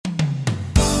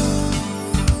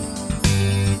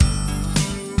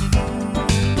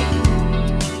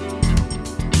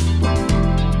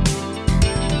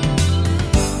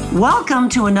Welcome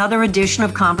to another edition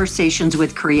of Conversations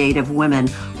with Creative Women.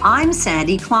 I'm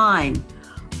Sandy Klein.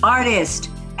 Artist,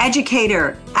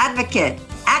 educator, advocate,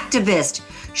 activist,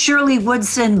 Shirley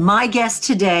Woodson, my guest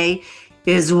today,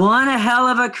 is one hell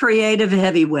of a creative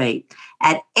heavyweight.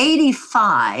 At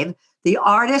 85, the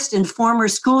artist and former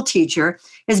school teacher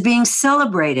is being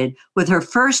celebrated with her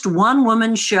first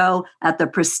one-woman show at the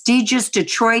prestigious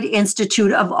Detroit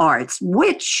Institute of Arts,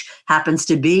 which happens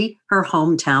to be her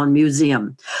hometown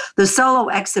museum. The solo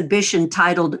exhibition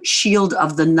titled Shield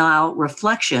of the Nile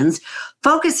Reflections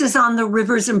focuses on the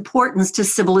river's importance to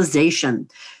civilization.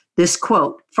 This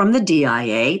quote from the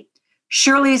DIA,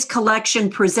 Shirley's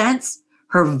collection presents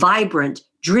her vibrant,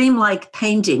 dreamlike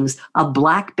paintings of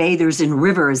Black bathers in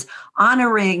rivers,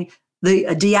 honoring the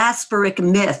diasporic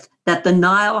myth that the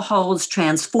Nile holds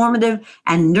transformative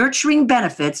and nurturing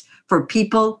benefits for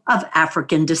people of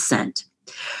African descent.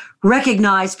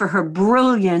 Recognized for her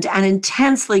brilliant and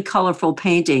intensely colorful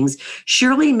paintings,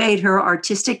 Shirley made her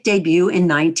artistic debut in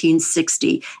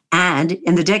 1960, and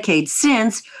in the decades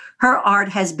since, her art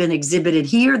has been exhibited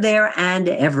here, there, and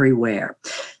everywhere.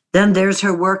 Then there's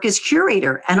her work as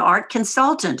curator and art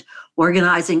consultant,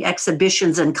 organizing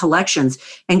exhibitions and collections,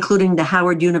 including the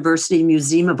Howard University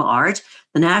Museum of Art,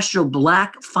 the National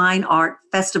Black Fine Art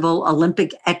Festival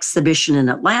Olympic Exhibition in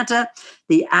Atlanta,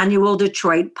 the annual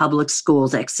Detroit Public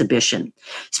Schools exhibition.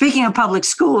 Speaking of public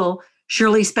school,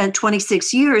 Shirley spent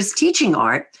 26 years teaching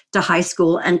art to high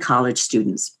school and college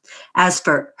students. As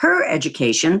for her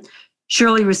education,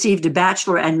 Shirley received a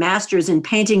bachelor and master's in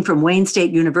painting from Wayne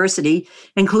State University,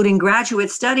 including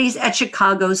graduate studies at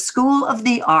Chicago's School of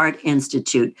the Art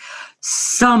Institute.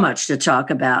 So much to talk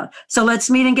about. So let's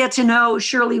meet and get to know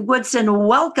Shirley Woodson.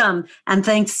 Welcome, and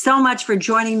thanks so much for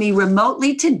joining me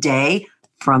remotely today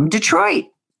from Detroit.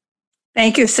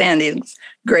 Thank you, Sandy. It's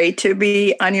great to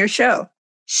be on your show.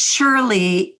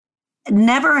 Shirley,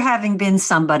 never having been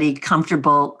somebody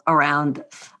comfortable around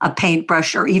a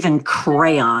paintbrush or even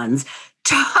crayons,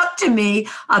 talk to me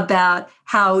about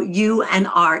how you and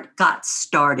art got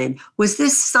started. Was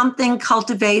this something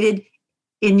cultivated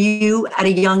in you at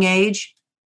a young age?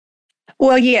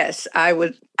 Well, yes, I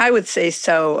would say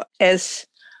so. As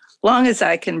long as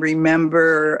I can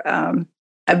remember,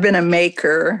 I've been a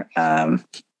maker,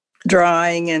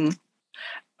 drawing and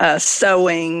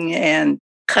sewing and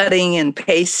cutting and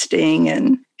pasting,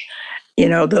 and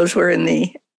those were in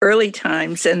the early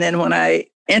times. And then when I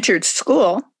entered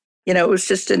school, it was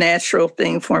just a natural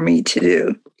thing for me to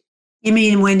do. You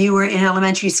mean when you were in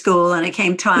elementary school and it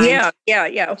came time? Yeah.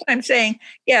 I'm saying,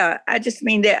 I just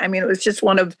mean that. It was just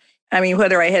whether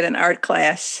I had an art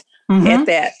class at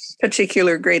that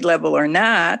particular grade level or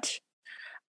not,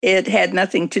 it had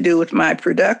nothing to do with my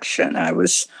production. I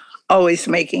was always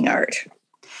making art.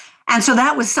 And so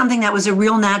that was something that was a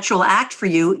real natural act for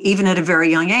you, even at a very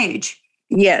young age.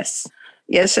 Yes,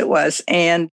 it was.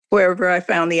 And wherever I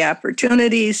found the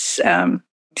opportunities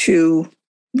to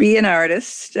be an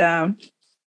artist,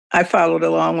 I followed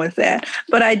along with that.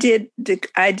 But I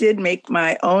did make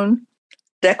my own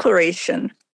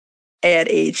declaration at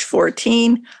age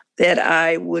 14 that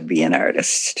I would be an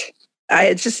artist. I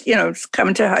had just,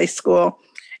 come to high school,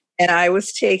 and I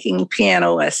was taking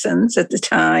piano lessons at the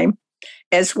time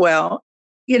as well.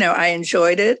 I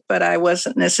enjoyed it, but I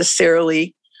wasn't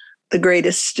necessarily the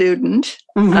greatest student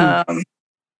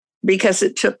because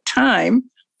it took time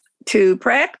to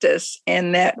practice.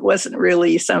 And that wasn't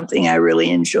really something I really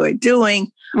enjoyed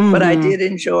doing, but I did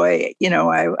enjoy,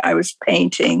 I was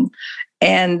painting,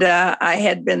 and I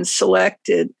had been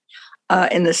selected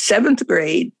in the 7th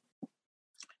grade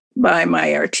by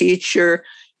my art teacher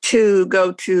to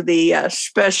go to the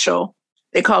special,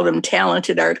 they called them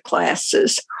talented art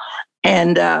classes.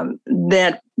 And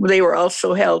that they were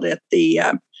also held at the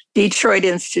Detroit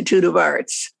Institute of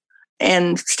Arts.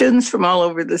 And students from all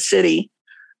over the city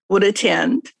would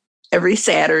attend every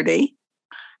Saturday.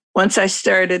 Once I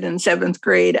started in 7th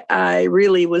grade, I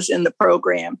really was in the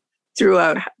program through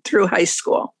high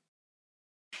school.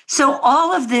 So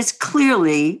all of this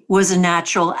clearly was a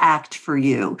natural act for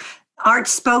you. Art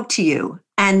spoke to you,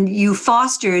 and you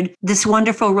fostered this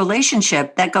wonderful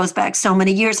relationship that goes back so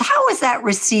many years. How was that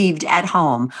received at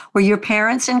home? Were your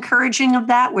parents encouraging of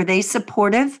that? Were they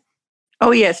supportive?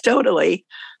 Oh, yes, totally.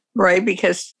 Right,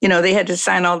 because, they had to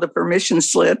sign all the permission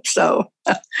slips, so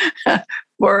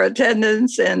for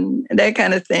attendance and that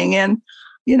kind of thing. And,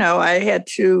 I had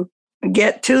to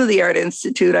get to the Art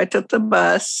Institute. I took the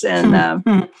bus and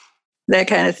that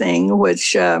kind of thing,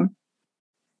 which,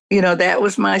 that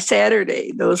was my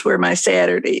Saturday. Those were my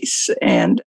Saturdays.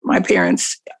 And my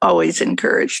parents always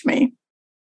encouraged me.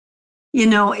 You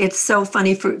know, it's so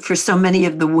funny for so many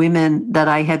of the women that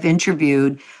I have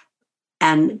interviewed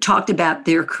and talked about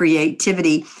their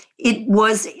creativity. It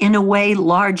was in a way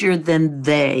larger than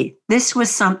they. This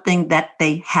was something that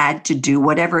they had to do,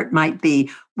 whatever it might be,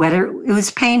 whether it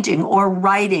was painting or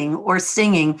writing or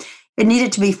singing. It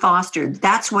needed to be fostered.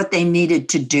 That's what they needed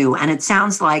to do. And it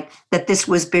sounds like that this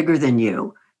was bigger than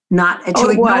you. Not to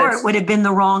ignore it would have been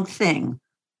the wrong thing.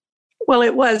 Well,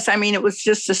 it was. I mean, it was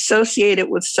just associated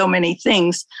with so many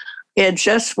things. It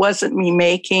just wasn't me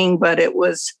making, but it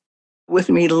was with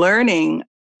me learning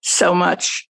so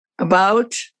much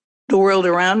about the world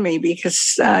around me,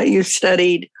 because you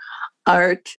studied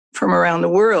art from around the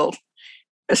world,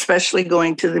 especially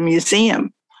going to the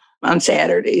museum on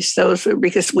Saturdays. Those were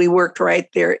because we worked right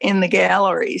there in the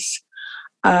galleries.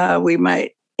 We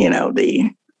might, the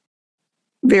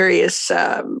various,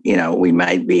 we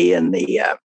might be in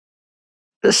the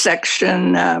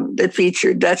section that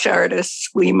featured Dutch artists.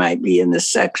 We might be in the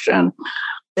section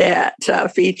that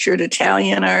featured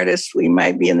Italian artists. We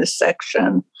might be in the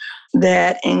section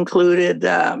that included,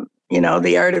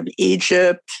 the art of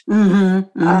Egypt.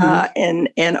 And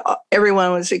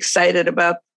everyone was excited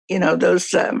about,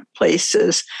 those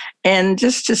places. And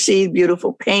just to see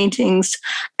beautiful paintings.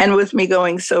 And with me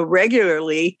going so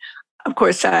regularly, of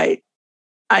course, I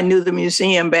knew the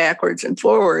museum backwards and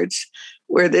forwards,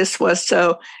 where this was.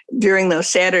 So during those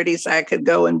Saturdays, I could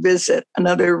go and visit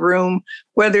another room,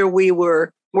 whether we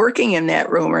were working in that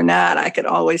room or not. I could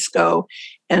always go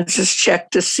and just check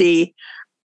to see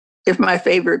if my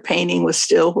favorite painting was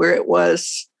still where it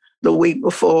was the week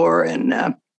before. And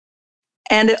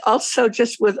also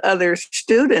just with other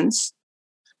students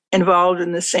involved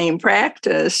in the same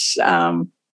practice, I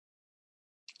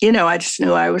just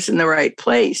knew I was in the right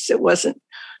place. It wasn't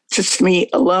just me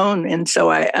alone. And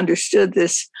so I understood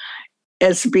this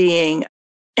as being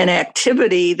an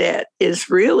activity that is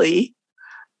really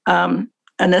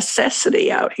a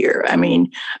necessity out here. I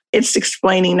mean, it's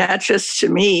explaining not just to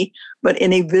me, but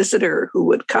any visitor who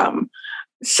would come.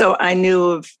 So I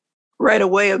knew right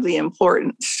away of the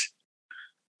importance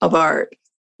of art.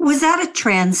 Was that a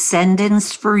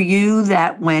transcendence for you,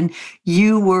 that when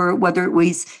you were, whether it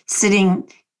was sitting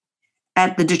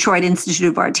at the Detroit Institute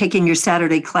of Art, taking your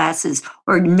Saturday classes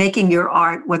or making your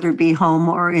art, whether it be home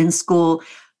or in school,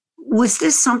 was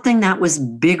this something that was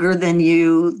bigger than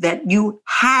you, that you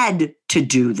had to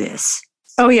do this?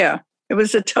 Oh, yeah. It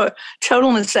was a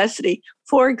total necessity.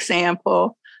 For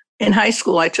example, in high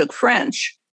school, I took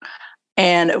French.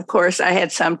 And of course, I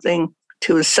had something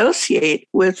to associate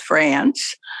with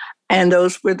France. And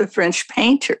those were the French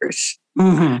painters.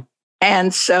 Mm-hmm.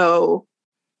 And so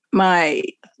my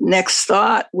next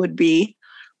thought would be,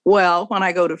 well, when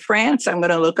I go to France, I'm going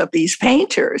to look up these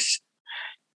painters.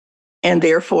 And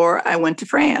therefore, I went to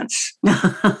France.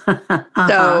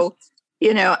 So,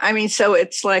 so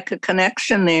it's like a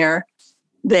connection there,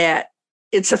 that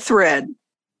it's a thread,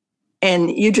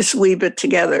 and you just weave it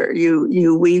together.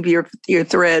 You weave your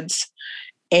threads,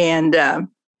 and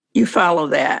you follow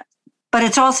that. But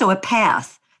it's also a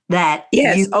path that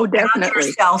you definitely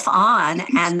yourself on,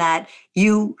 and that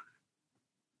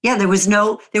there was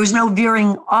no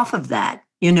veering off of that.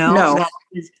 No.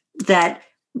 That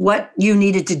what you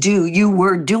needed to do, you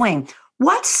were doing.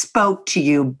 What spoke to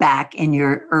you back in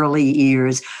your early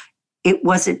years?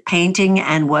 Was it painting,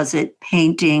 and was it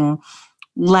painting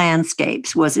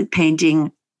landscapes? Was it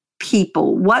painting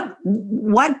people?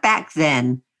 What back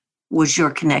then was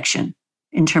your connection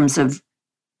in terms of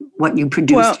what you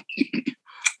produced?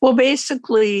 Well,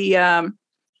 basically,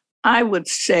 I would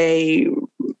say,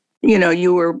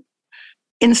 you were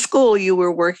in school, you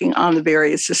were working on the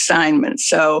various assignments.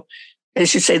 So,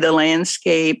 as you say, the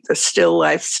landscape, the still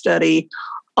life study,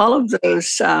 all of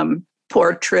those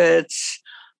portraits.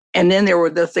 And then there were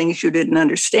the things you didn't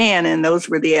understand, and those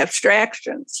were the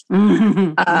abstractions.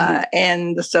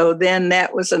 And so then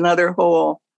that was another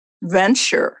whole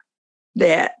venture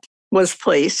that was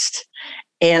placed,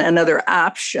 and another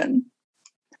option.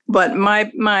 But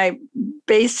my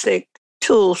basic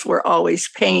tools were always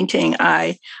painting.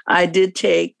 I did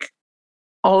take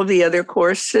all of the other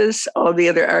courses, all the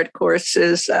other art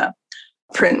courses,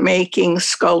 printmaking,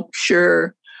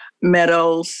 sculpture,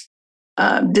 metals,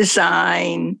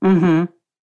 design. Mm-hmm.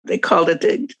 They called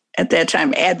it at that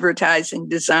time advertising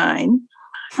design.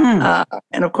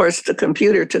 And of course, the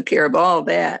computer took care of all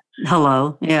that.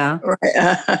 Hello, yeah.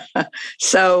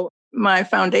 So my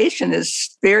foundation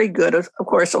is very good, of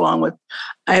course, along with,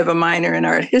 I have a minor in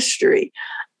art history.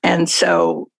 And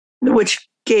so, which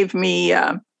gave me,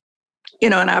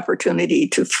 an opportunity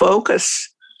to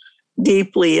focus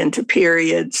deeply into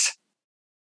periods,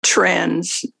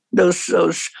 trends,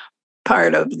 those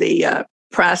part of the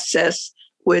process,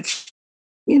 which,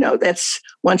 that's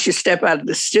once you step out of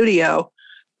the studio,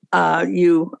 there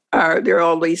are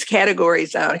all these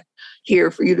categories out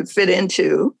here for you to fit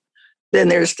into. Then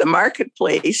there's the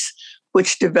marketplace,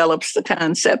 which develops the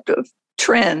concept of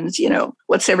trends,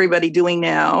 what's everybody doing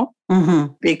now?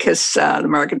 Mm-hmm. Because the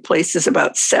marketplace is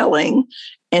about selling.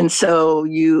 And so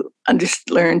you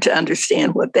learn to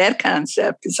understand what that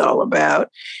concept is all about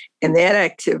and that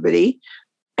activity.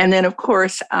 And then, of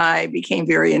course, I became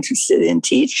very interested in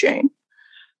teaching.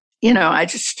 I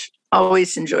just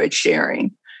always enjoyed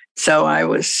sharing. So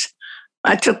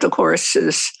I took the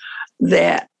courses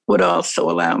that would also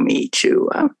allow me to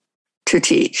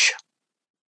teach.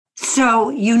 So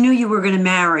you knew you were going to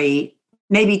marry.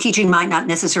 Maybe teaching might not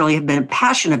necessarily have been a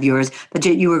passion of yours, but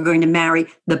you were going to marry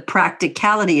the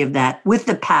practicality of that with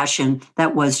the passion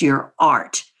that was your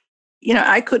art.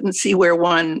 I couldn't see where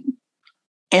one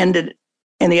ended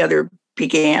and the other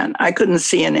began. I couldn't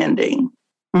see an ending.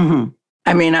 Mm-hmm.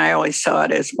 I mean, I always saw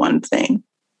it as one thing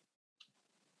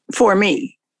for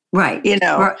me. Right.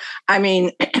 Right. I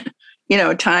mean,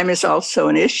 time is also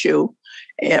an issue.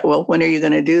 Well, when are you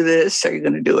going to do this? Are you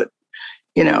going to do it?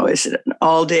 Is it an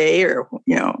all day or,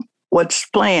 what's the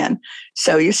plan?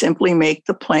 So you simply make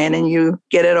the plan and you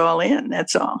get it all in.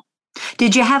 That's all.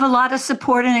 Did you have a lot of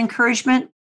support and encouragement?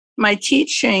 My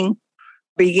teaching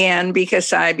began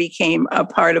because I became a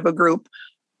part of a group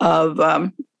of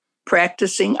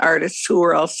practicing artists who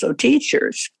were also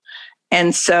teachers.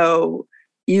 And so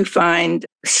you find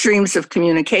streams of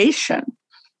communication,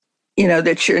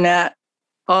 that you're not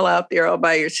all out there all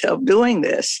by yourself doing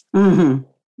this. Mm-hmm.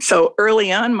 So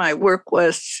early on, my work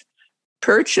was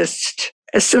purchased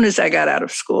as soon as I got out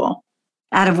of school.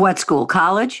 Out of what school?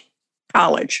 College?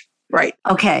 College, right.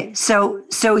 Okay. So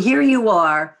here you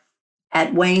are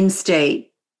at Wayne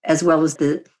State, as well as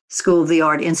the School of the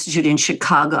Art Institute in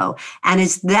Chicago. And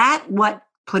is that what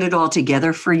put it all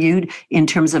together for you in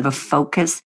terms of a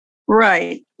focus?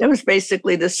 Right. That was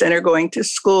basically the center, going to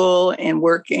school and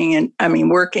working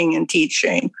and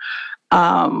teaching.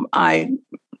 I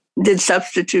did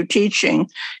substitute teaching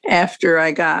after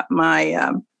I got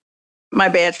my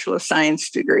Bachelor of Science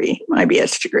degree, my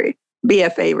BS degree,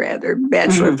 BFA rather,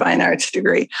 Bachelor of Fine Arts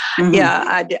degree. Mm-hmm.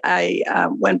 Yeah, I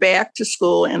went back to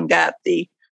school and got the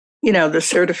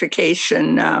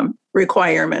certification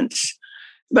requirements.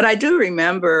 But I do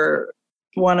remember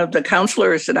one of the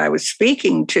counselors that I was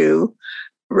speaking to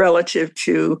relative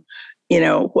to,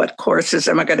 what courses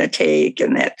am I going to take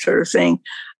and that sort of thing.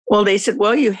 Well, they said,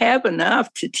 well, you have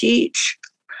enough to teach.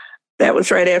 That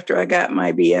was right after I got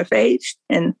my BFA.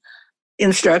 And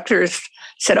instructors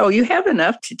said, oh, you have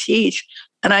enough to teach.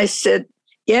 And I said,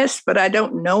 yes, but I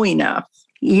don't know enough.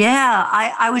 Yeah,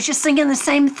 I was just thinking the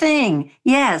same thing.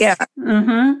 Yes. Yeah,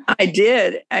 mm-hmm. I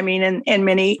did. I mean, and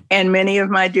many of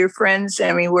my dear friends,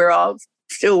 we're all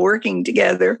still working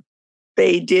together.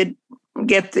 They did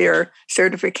get their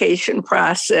certification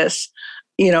process,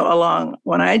 along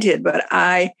when I did, but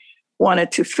I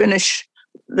wanted to finish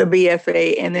the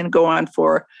BFA and then go on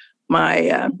for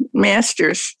my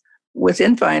master's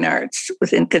within fine arts,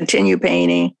 within continue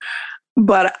painting.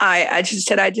 But I just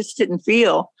said, I just didn't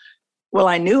feel, well,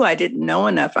 I knew I didn't know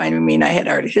enough. I mean, I had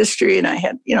art history and I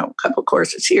had, a couple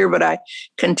courses here, but I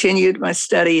continued my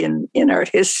study in art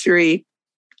history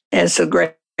as a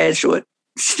graduate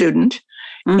student.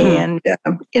 Mm-hmm. And,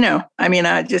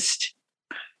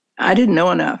 I didn't know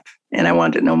enough and I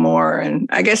wanted to know more. And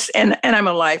I guess, and I'm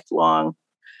a lifelong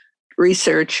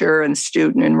researcher and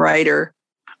student and writer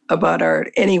about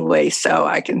art anyway, so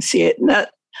I can see it.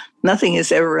 Nothing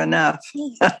is ever enough.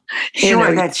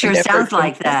 Sure, that sure sounds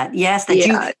like that. Yes,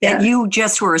 that you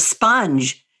just were a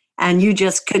sponge and you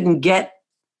just couldn't get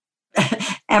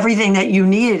everything that you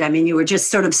needed. I mean, you were just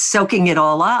sort of soaking it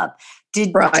all up.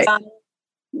 Right.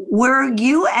 Were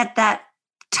you at that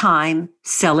time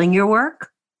selling your work?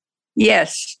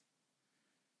 Yes,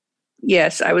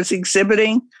 I was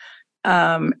exhibiting,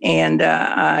 and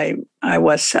I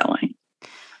was selling.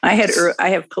 I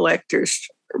have collectors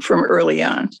from early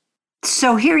on.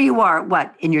 So here you are,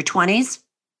 what, in your 20s?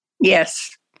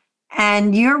 Yes.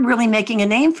 And you're really making a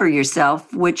name for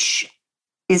yourself, which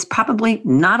is probably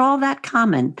not all that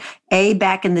common, A,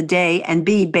 back in the day, and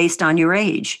B, based on your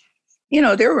age.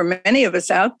 There were many of us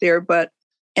out there,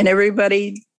 and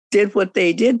everybody did what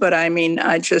they did. But I mean,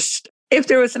 if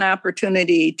there was an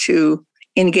opportunity to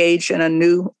engage in a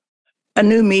new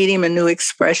medium, a new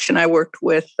expression, I worked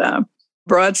with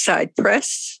Broadside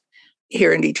Press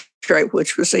here in Detroit,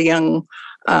 which was a young,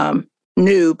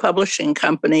 new publishing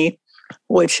company,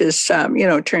 which has,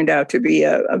 turned out to be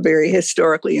a very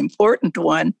historically important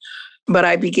one. But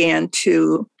I began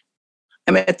to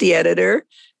I met the editor,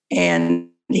 and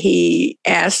he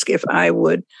asked if I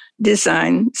would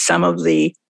design some of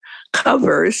the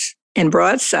covers and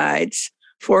broadsides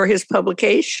for his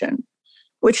publication,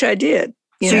 which I did.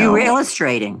 You were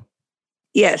illustrating?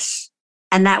 Yes.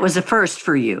 And that was a first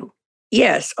for you?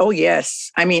 Yes. Oh,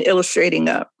 yes. I mean, illustrating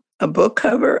a book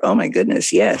cover. Oh, my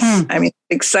goodness. Yes. I mean,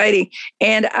 exciting.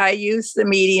 And I used the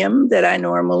medium that I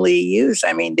normally use.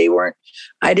 I mean,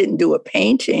 I didn't do a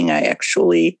painting. I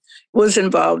actually was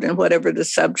involved in whatever the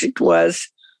subject was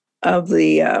of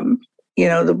the,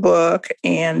 the book,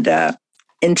 and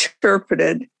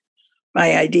interpreted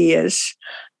my ideas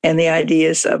and the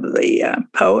ideas of the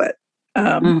poet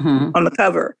on the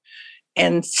cover.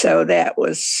 And so that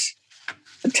was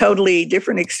a totally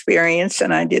different experience.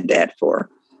 And I did that for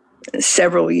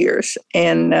several years,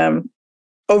 and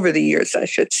over the years, I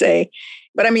should say.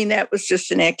 But I mean, that was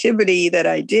just an activity that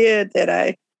I did that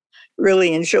I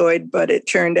really enjoyed, but it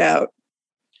turned out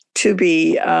to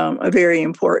be a very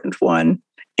important one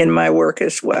in my work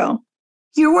as well.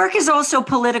 Your work is also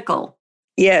political.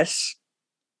 Yes.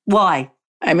 Why?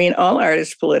 I mean, all art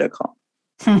is political.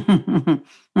 I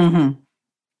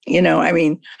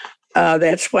mean,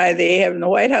 that's why they have in the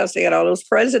White House, they got all those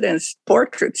presidents'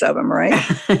 portraits of them, right?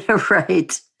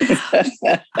 Right.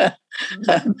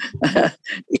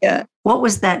 Yeah. What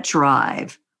was that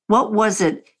drive? What was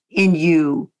it in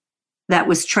you that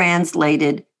was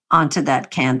translated onto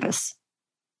that canvas?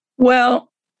 Well,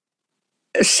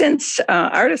 since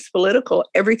art is political,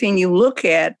 everything you look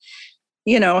at,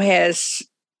 has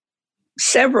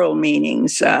several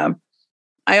meanings. I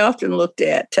often looked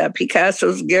at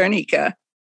Picasso's Guernica,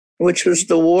 which was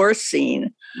the war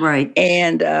scene. Right.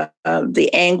 And the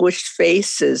anguished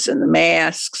faces and the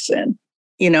masks, and,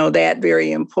 that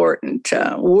very important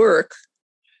work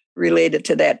related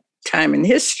to that time in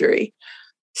history.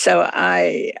 So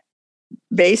I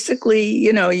basically,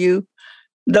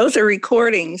 those are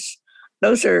recordings.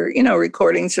 Those are,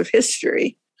 recordings of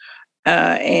history.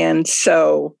 And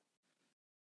so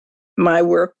my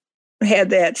work had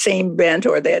that same bent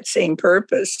or that same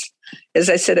purpose. As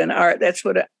I said, in art, that's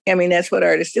what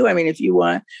artists do. I mean, if you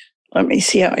want, let me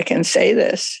see how I can say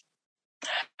this.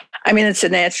 I mean, it's a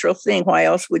natural thing. Why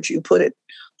else would you put it?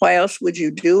 Why else would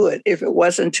you do it if it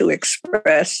wasn't to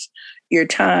express your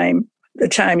time, the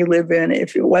time you live in,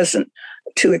 if it wasn't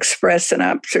to express an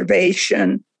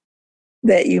observation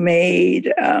that you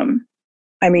made?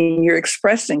 You're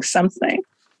expressing something.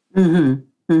 Mm-hmm.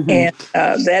 Mm-hmm. And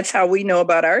that's how we know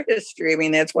about art history. I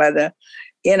mean, that's why the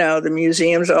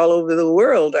museums all over the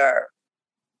world are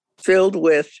filled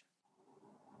with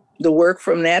the work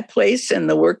from that place and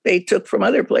the work they took from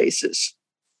other places,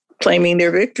 claiming their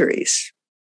victories.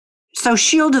 So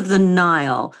Shield of the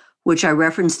Nile, which I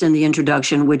referenced in the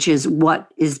introduction, which is what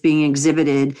is being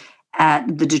exhibited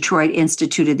at the Detroit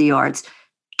Institute of the Arts.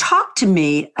 Talk to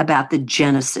me about the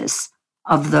genesis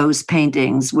of those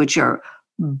paintings, which are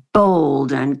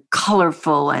bold and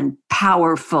colorful and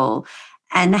powerful,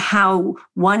 and how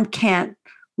one can't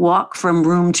walk from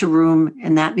room to room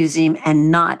in that museum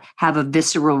and not have a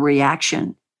visceral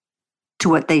reaction to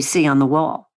what they see on the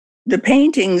wall. The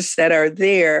paintings that are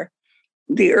there,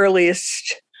 the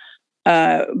earliest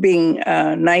being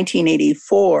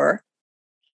 1984,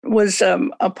 was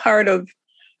a part of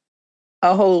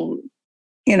a whole,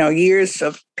 years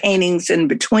of paintings in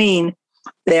between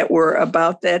that were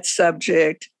about that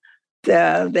subject.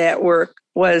 That work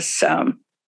was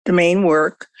the main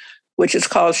work, which is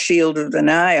called Shield of the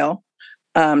Nile,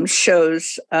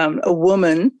 shows a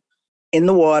woman in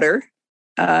the water.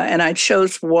 And I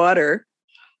chose water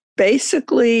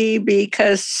basically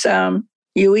because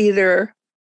you're either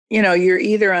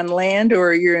on land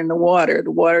or you're in the water.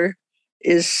 The water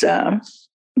is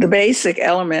the basic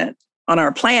element on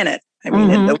our planet. I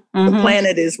mean, the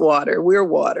planet is water. We're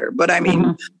water. But I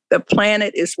mean, the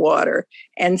planet is water.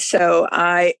 And so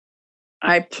I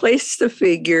placed the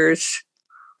figures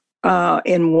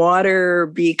in water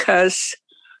because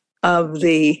of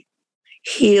the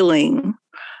healing,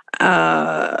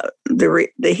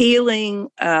 the healing,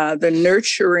 the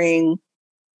nurturing,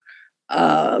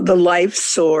 the life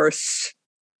source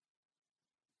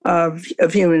of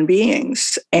human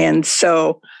beings. And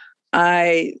so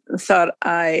I thought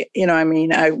I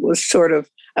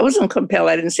wasn't compelled.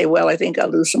 I didn't say, well, I think I'll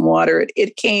do some water.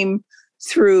 It came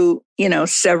through,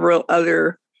 several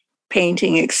other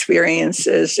painting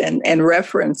experiences and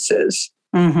references.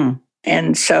 Mm-hmm.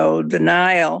 And so the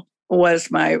Nile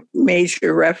was my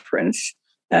major reference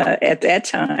at that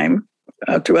time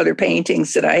through other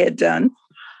paintings that I had done.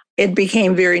 It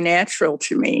became very natural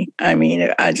to me. I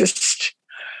mean, I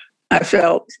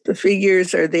felt the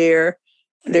figures are there.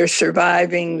 they're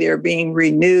surviving, they're being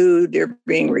renewed, they're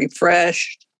being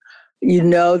refreshed. You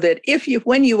know that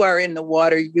when you are in the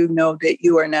water, you know that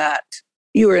you are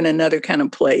in another kind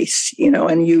of place,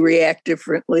 and you react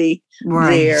differently there.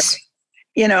 Right.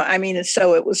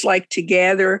 So it was like to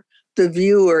gather the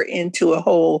viewer into a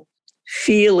whole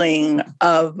feeling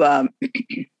of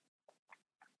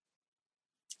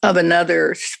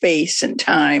another space and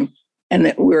time, and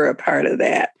that we're a part of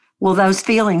that. Well, those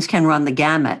feelings can run the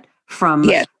gamut from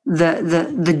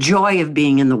the joy of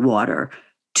being in the water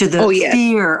to the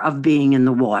fear of being in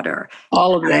the water.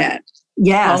 All of that.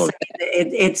 Yes. All of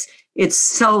that. It's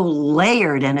so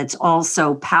layered, and it's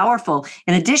also powerful.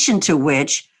 In addition to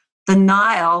which, the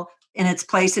Nile, in its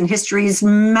place in history, is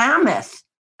mammoth.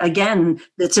 Again,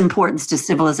 its importance to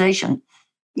civilization.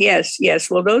 Yes.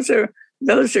 Well, those are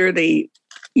the,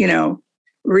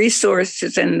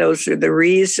 resources, and those are the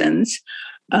reasons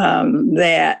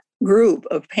that group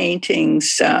of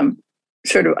paintings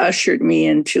sort of ushered me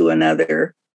into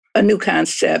a new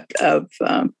concept of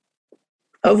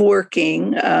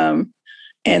working.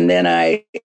 And then I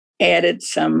added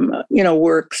some,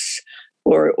 works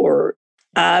or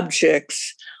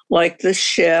objects like the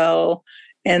shell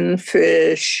and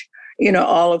fish,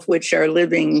 all of which are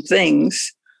living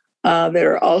things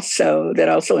that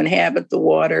also inhabit the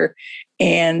water,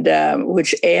 and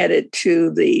which added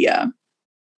to the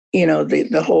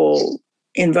the whole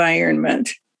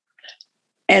environment.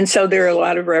 And so there are a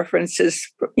lot of references,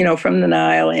 from the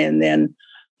Nile, and then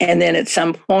at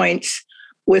some points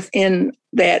within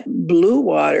that blue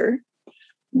water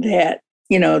that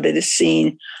that is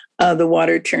seen, the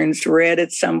water turns red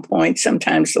at some point.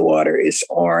 Sometimes the water is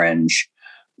orange,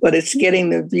 but it's getting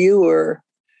the viewer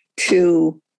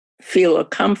to feel a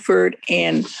comfort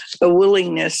and a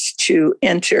willingness to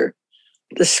enter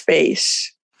the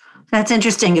space. That's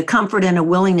interesting, a comfort and a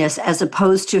willingness, as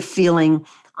opposed to feeling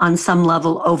on some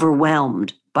level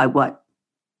overwhelmed by what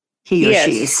he or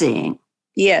she is seeing.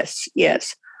 Yes.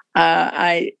 It's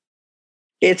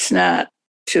not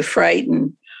to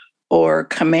frighten or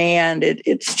command,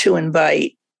 it's to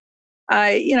invite.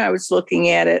 I was looking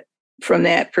at it from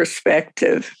that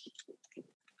perspective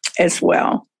as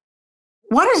well.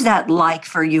 What is that like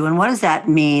for you, and what does that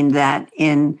mean that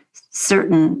in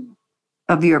certain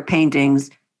of your paintings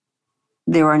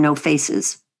there are no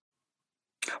faces?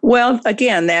 Well,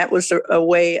 again, that was a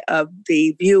way of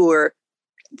the viewer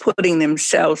putting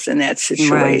themselves in that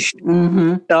situation. Right.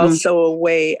 Mm-hmm. It's also a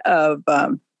way of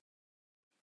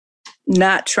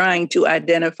not trying to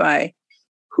identify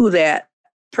who that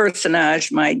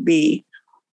personage might be.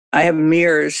 I have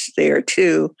mirrors there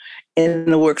too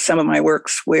in some of my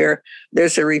works, where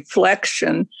there's a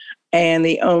reflection, and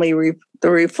the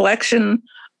reflection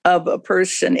of a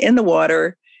person in the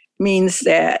water means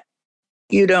that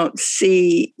you don't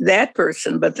see that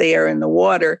person, but they are in the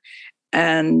water.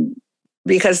 And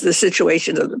because the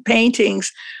situations of the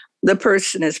paintings, the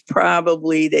person is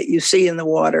probably that you see in the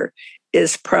water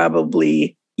is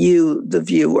probably you, the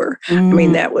viewer. Mm-hmm. I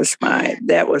mean, that was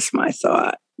my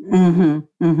thought. Mm-hmm.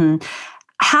 Mm-hmm.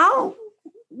 How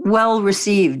well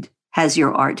received has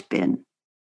your art been?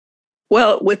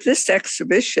 Well, with this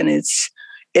exhibition, it's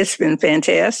been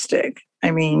fantastic. I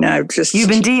mean, you've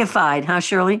been deified, huh,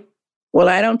 Shirley? Well,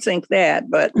 I don't think that,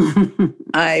 but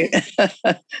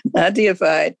not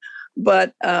deified.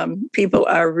 But people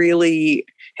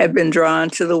have been drawn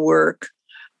to the work,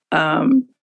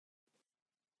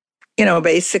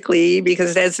 basically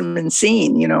because it hasn't been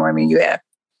seen. I mean,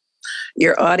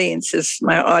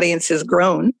 my audience has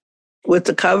grown with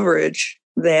the coverage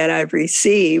that I've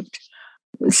received.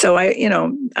 So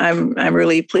I'm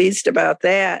really pleased about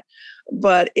that.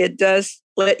 But it does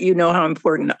let you know how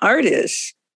important art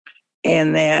is,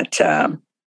 and that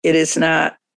it is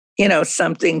not,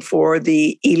 something for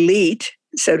the elite,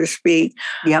 so to speak.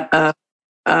 Yep.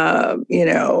 And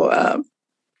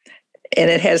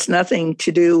it has nothing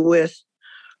to do with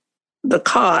the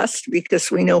cost, because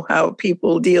we know how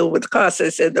people deal with cost. I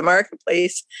said the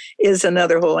marketplace is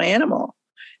another whole animal.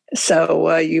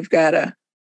 So you've got to,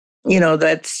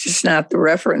 that's just not the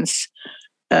reference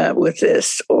with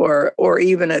this, or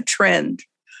even a trend.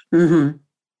 Mm-hmm.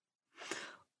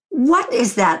 What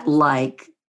is that like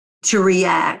to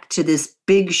react to this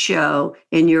big show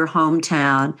in your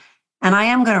hometown? And I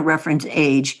am going to reference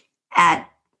age at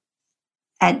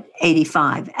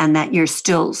 85, and that you're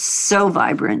still so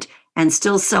vibrant and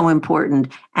still so important,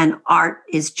 and art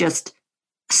is just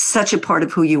such a part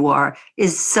of who you are.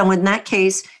 So in that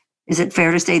case, is it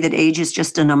fair to say that age is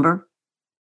just a number?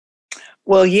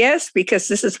 Well, yes, because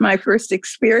this is my first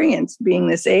experience being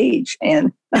this age,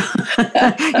 and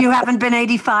You haven't been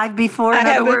 85 before, in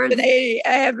other words? I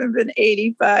haven't been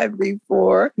 85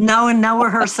 before. No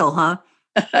rehearsal, huh?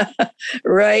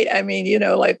 Right. I mean,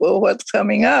 like, well, what's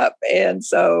coming up? And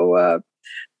so,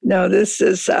 no, this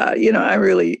is, I'm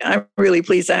really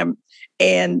pleased.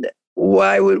 And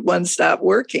why would one stop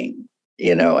working?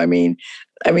 I mean,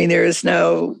 there is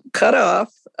no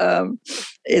cutoff.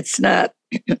 It's not,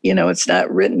 it's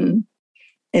not written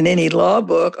in any law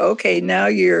book. Okay, now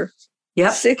you're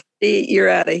 60, you're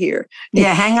out of here.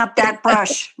 Yeah, hang up that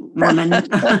brush, woman.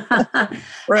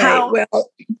 Right. Well,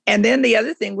 and then the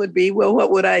other thing would be, well, what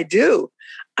would I do?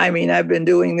 I mean, I've been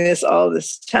doing this all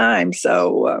this time.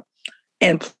 So,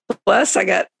 and plus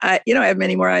I have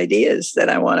many more ideas that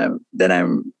I'm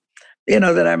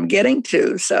getting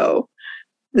to. So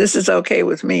this is okay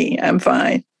with me. I'm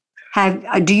fine.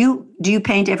 Do you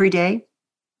paint every day?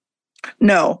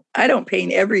 No, I don't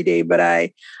paint every day,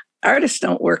 but artists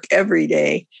don't work every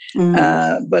day.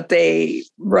 Mm-hmm. But they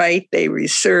write, they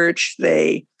research,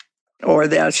 we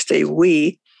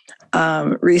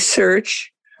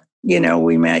research.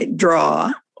 We might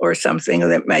draw or something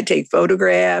that might take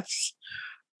photographs,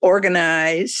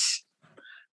 organize.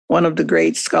 One of the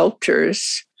great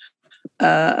sculptors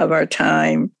of our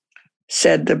time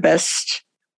said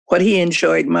what he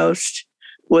enjoyed most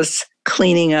was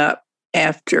cleaning up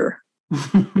after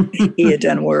he had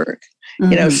done work.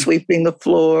 Mm-hmm. Sweeping the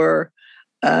floor,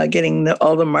 getting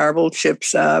all the marble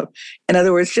chips up. In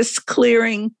other words, just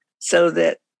clearing so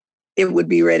that it would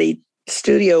be ready,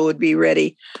 studio would be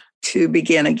ready to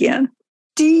begin again.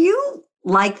 Do you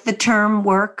like the term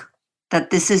work, that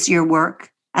this is your work,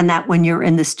 and that when you're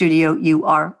in the studio, you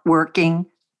are working?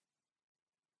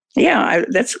 Yeah,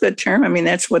 that's a good term. I mean,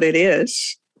 that's what it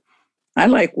is. I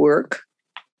like work.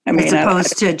 As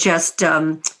opposed to just,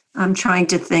 I'm trying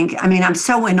to think. I mean, I'm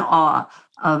so in awe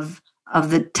of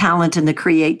the talent and the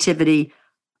creativity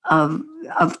of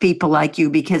people like you,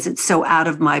 because it's so out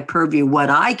of my purview. What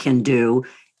I can do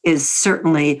is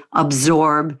certainly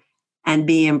absorb and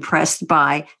be impressed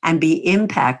by and be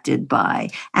impacted by.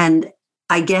 And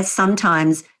I guess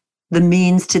sometimes the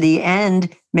means to the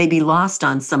end may be lost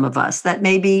on some of us, that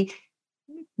maybe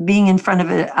being in front of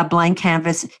a blank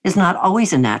canvas is not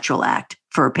always a natural act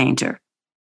for a painter.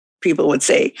 People would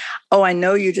say, oh, I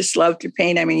know you just love to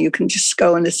paint. I mean, you can just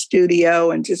go in the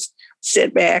studio and just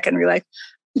sit back and relax.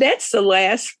 That's the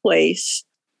last place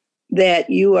that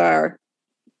you are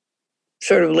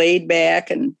sort of laid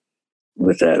back and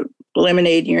with a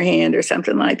lemonade in your hand or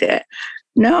something like that.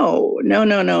 No.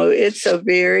 It's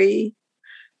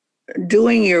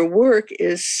doing your work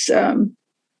is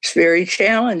it's very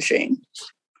challenging.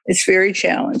 It's very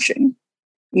challenging.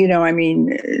 I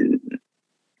mean,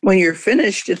 when you're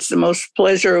finished, it's the most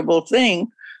pleasurable thing,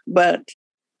 but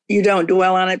you don't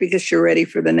dwell on it because you're ready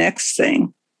for the next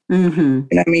thing.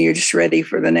 Mm-hmm. I mean, you're just ready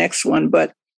for the next one.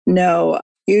 But no,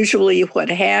 usually what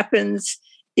happens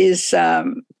is you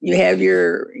have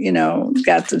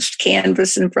got this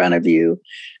canvas in front of you,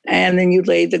 and then you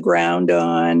lay the ground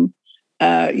on,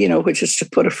 which is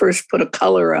to first put a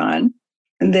color on,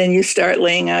 and then you start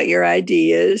laying out your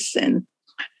ideas, and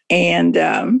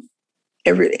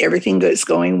everything is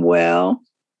going well,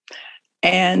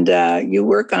 and you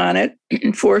work on it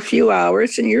for a few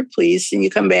hours, and you're pleased, and you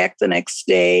come back the next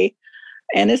day,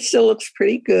 and it still looks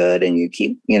pretty good, and you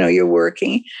keep, you're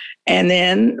working, and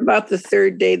then about the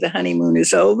third day, the honeymoon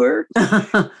is over,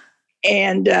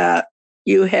 and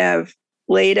you have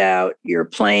laid out your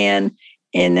plan,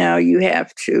 and now you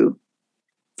have to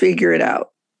figure it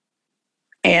out,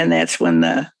 and that's when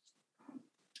the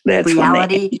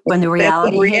reality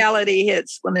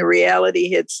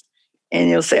hits, and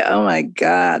you'll say, oh my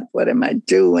God, what am I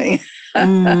doing?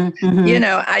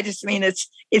 Mm-hmm. I just mean, it's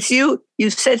you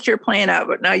set your plan out,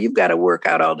 but now you've got to work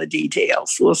out all the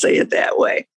details. We'll say it that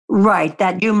way. Right.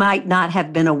 That you might not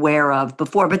have been aware of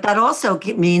before, but that also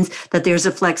means that there's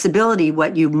a flexibility.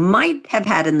 What you might have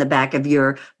had in the back of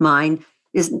your mind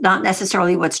is not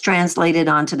necessarily what's translated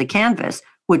onto the canvas,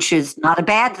 which is not a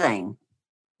bad thing.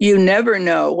 You never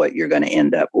know what you're going to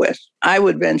end up with. I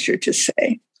would venture to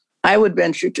say,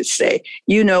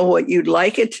 you know what you'd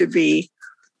like it to be.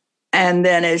 And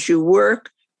then as you work,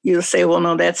 you'll say, well,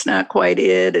 no, that's not quite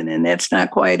it. And then that's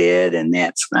not quite it. And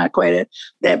that's not quite it.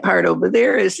 That part over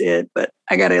there is it. But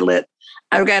I've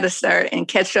got to start and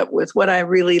catch up with what I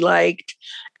really liked.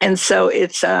 And so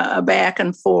it's a back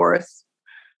and forth,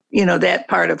 that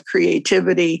part of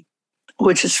creativity,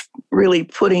 which is really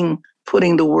putting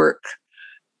the work.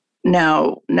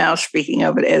 Now speaking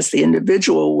of it as the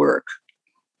individual work,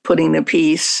 putting the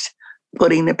piece,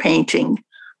 putting the painting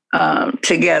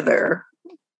together.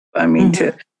 I mean,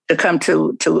 mm-hmm. to come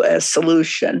to a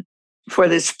solution for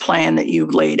this plan that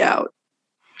you've laid out.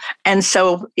 And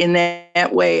so in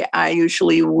that way, I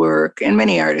usually work, and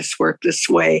many artists work this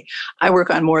way. I work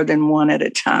on more than one at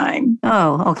a time.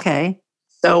 Oh, okay.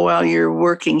 So while you're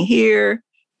working here,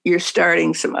 you're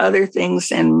starting some other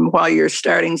things. And while you're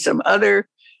starting some other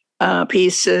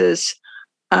pieces,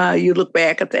 you look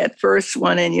back at that first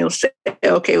one and you'll say,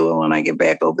 okay, well, when I get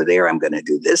back over there, I'm going to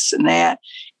do this and that.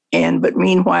 But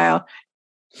meanwhile,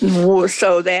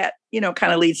 so that,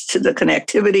 kind of leads to the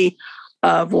connectivity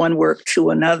of one work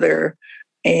to another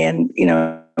and,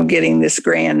 getting this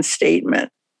grand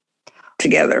statement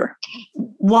together.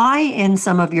 Why in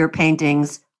some of your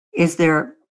paintings is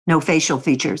there no facial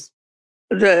features?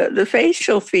 The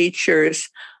facial features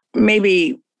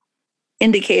maybe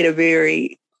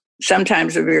indicate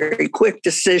sometimes a very quick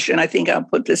decision. I think I'll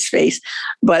put this face.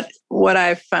 But what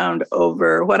I found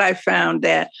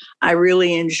that I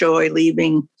really enjoy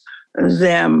leaving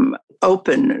them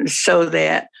open so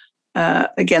that,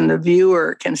 again, the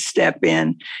viewer can step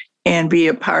in and be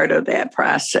a part of that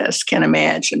process, can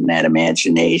imagine that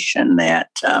imagination, that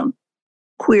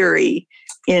query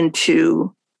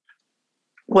into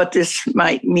what this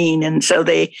might mean. And so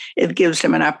it gives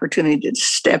them an opportunity to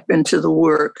step into the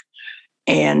work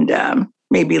and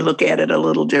maybe look at it a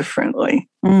little differently.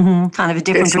 Mm-hmm. Kind of a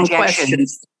different projection.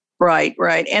 Questions. Right.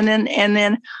 And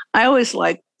then I always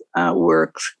like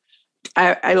works.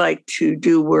 I like to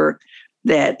do work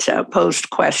that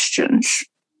posed questions.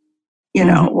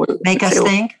 Make us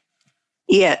think.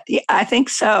 Yeah, I think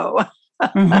so.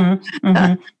 Mm-hmm.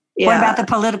 Mm-hmm. Yeah. What about the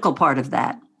political part of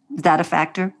that? Is that a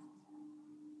factor?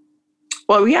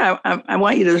 Well, yeah. I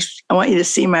want you to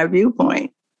see my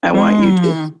viewpoint. I want you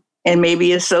to, and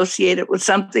maybe associate it with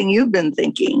something you've been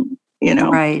thinking.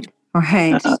 Right.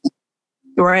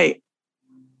 Right.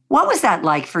 What was that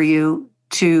like for you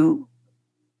to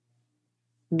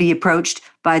be approached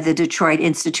by the Detroit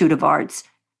Institute of Arts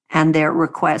and their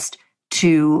request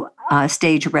to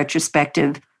stage a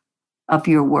retrospective of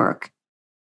your work?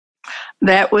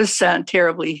 That was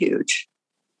terribly huge.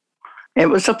 It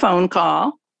was a phone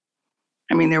call.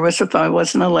 I mean, there was a phone. It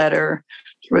wasn't a letter.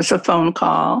 There was a phone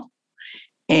call,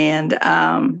 and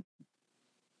my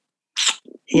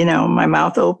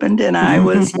mouth opened, and I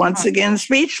was once again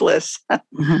speechless.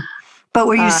 Mm-hmm. But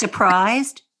were you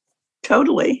surprised?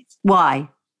 Totally. Why?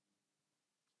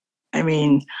 I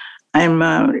mean, I'm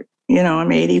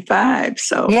 85,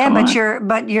 so yeah, but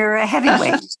you're a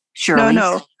heavyweight, Shirley.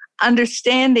 No,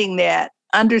 understanding that,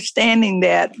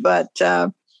 but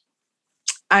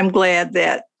I'm glad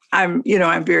that I'm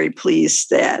very pleased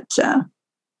that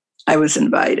I was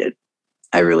invited.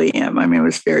 I really am. I mean, I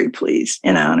was very pleased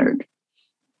and honored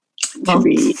to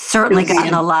be. Certainly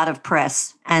gotten a lot of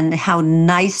press, and how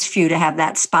nice for you to have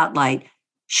that spotlight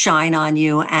shine on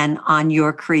you and on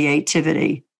your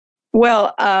creativity.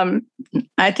 Well,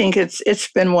 I think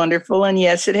it's been wonderful. And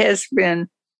yes, it has been,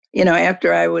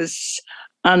 after I was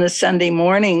on the Sunday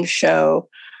morning show.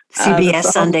 CBS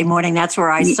Sunday morning, that's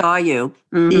where I saw you.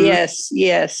 Mm-hmm.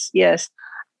 Yes.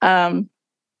 The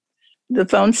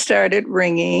phone started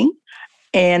ringing,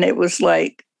 and it was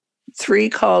like 3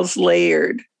 calls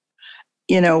layered.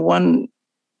 I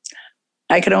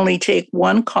could only take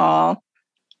one call.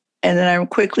 And then I'm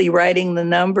quickly writing the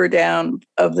number down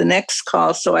of the next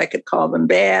call so I could call them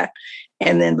back.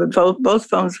 And then both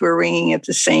phones were ringing at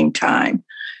the same time.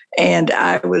 And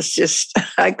I was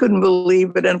I couldn't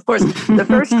believe it. And of course, the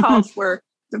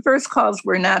first calls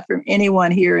were not from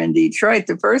anyone here in Detroit.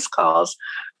 The first calls,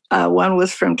 one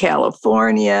was from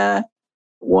California,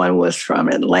 one was from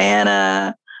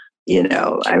Atlanta.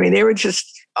 I mean, they were just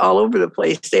all over the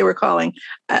place. They were calling.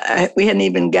 We hadn't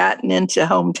even gotten into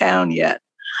hometown yet.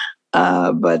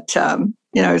 But I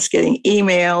was getting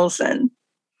emails and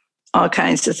all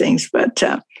kinds of things. But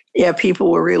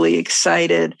people were really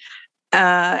excited.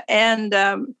 We're,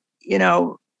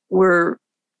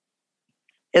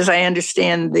 as I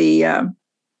understand, the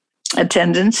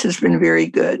attendance has been very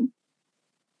good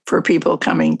for people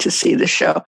coming to see the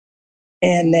show.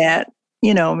 And that,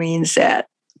 means that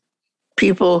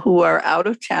people who are out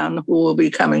of town, who will be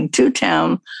coming to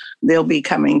town, they'll be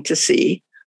coming to see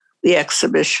the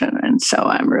exhibition. And so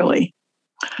I'm really...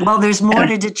 Well, there's more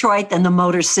to Detroit than the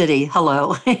Motor City.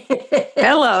 Hello.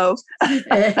 Hello.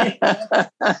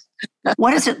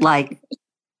 What is it like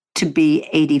to be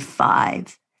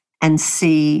 85 and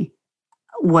see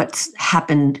what's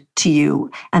happened to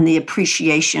you and the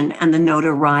appreciation and the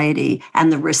notoriety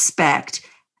and the respect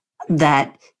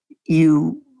that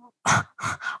you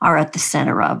are at the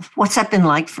center of? What's that been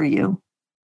like for you?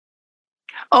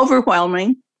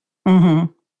 Overwhelming.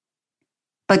 Mm-hmm.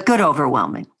 But good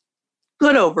overwhelming.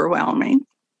 good overwhelming.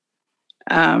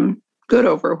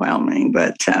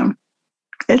 But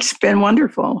it's been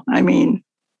wonderful. I mean,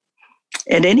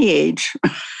 at any age,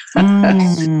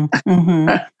 Mm-hmm.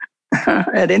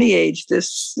 at any age,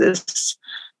 this, it's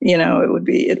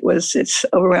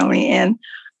overwhelming. And,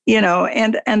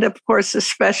 and of course,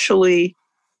 especially,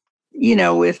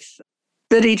 with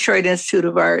the Detroit Institute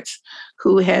of Arts,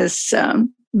 who has the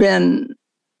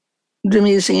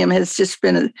museum has just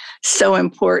been so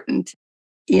important,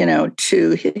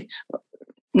 to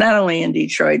not only in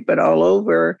Detroit, but all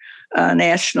over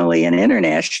nationally and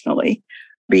internationally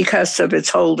because of its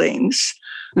holdings.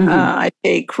 Mm-hmm. I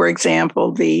take, for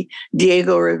example, the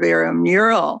Diego Rivera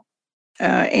mural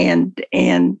and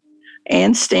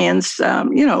stands,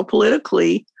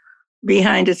 politically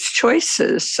behind its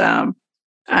choices.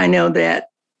 I know that,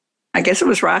 I guess it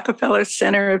was Rockefeller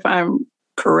Center, if I'm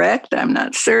correct. I'm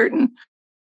not certain.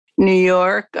 New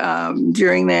York,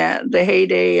 during the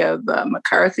heyday of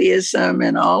McCarthyism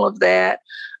and all of that,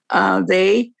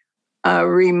 they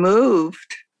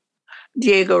removed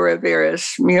Diego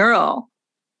Rivera's mural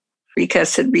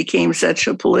because it became such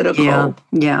a political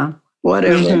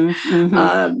whatever. Mm-hmm.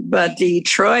 Mm-hmm. But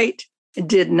Detroit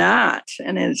did not,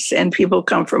 and people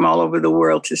come from all over the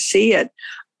world to see it,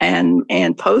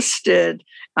 and posted.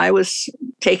 I was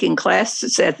taking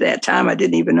classes at that time. I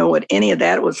didn't even know what any of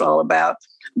that was all about.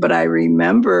 But I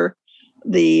remember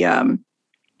the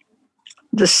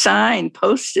sign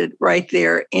posted right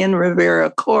there in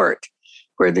Rivera Court,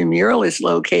 where the mural is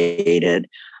located,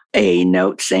 a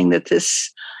note saying that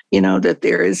this, that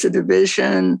there is a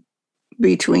division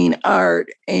between art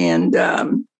and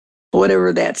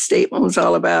whatever that statement was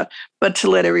all about, but to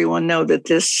let everyone know that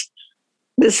this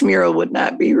mural would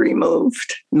not be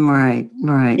removed. Right.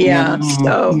 Yeah.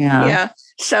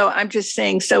 So I'm just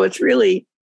saying, so it's really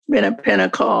been a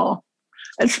pinnacle.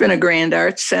 It's been a grand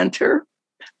arts center.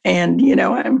 And,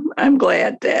 I'm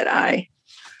glad that I,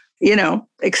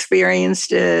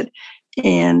 experienced it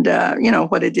and,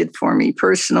 what it did for me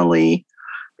personally.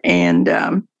 And,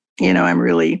 I'm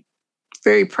really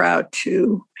very proud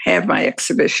to have my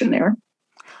exhibition there.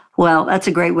 Well, that's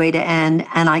a great way to end.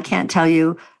 And I can't tell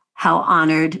you how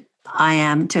honored I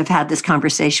am to have had this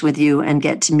conversation with you and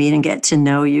get to meet and get to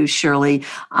know you, Shirley.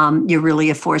 You're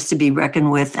really a force to be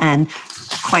reckoned with. And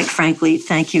quite frankly,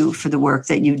 thank you for the work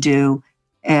that you do.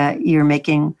 You're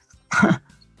making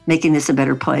this a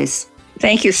better place.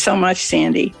 Thank you so much,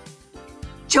 Sandy.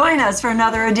 Join us for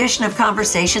another edition of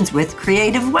Conversations with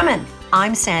Creative Women.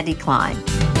 I'm Sandy Klein.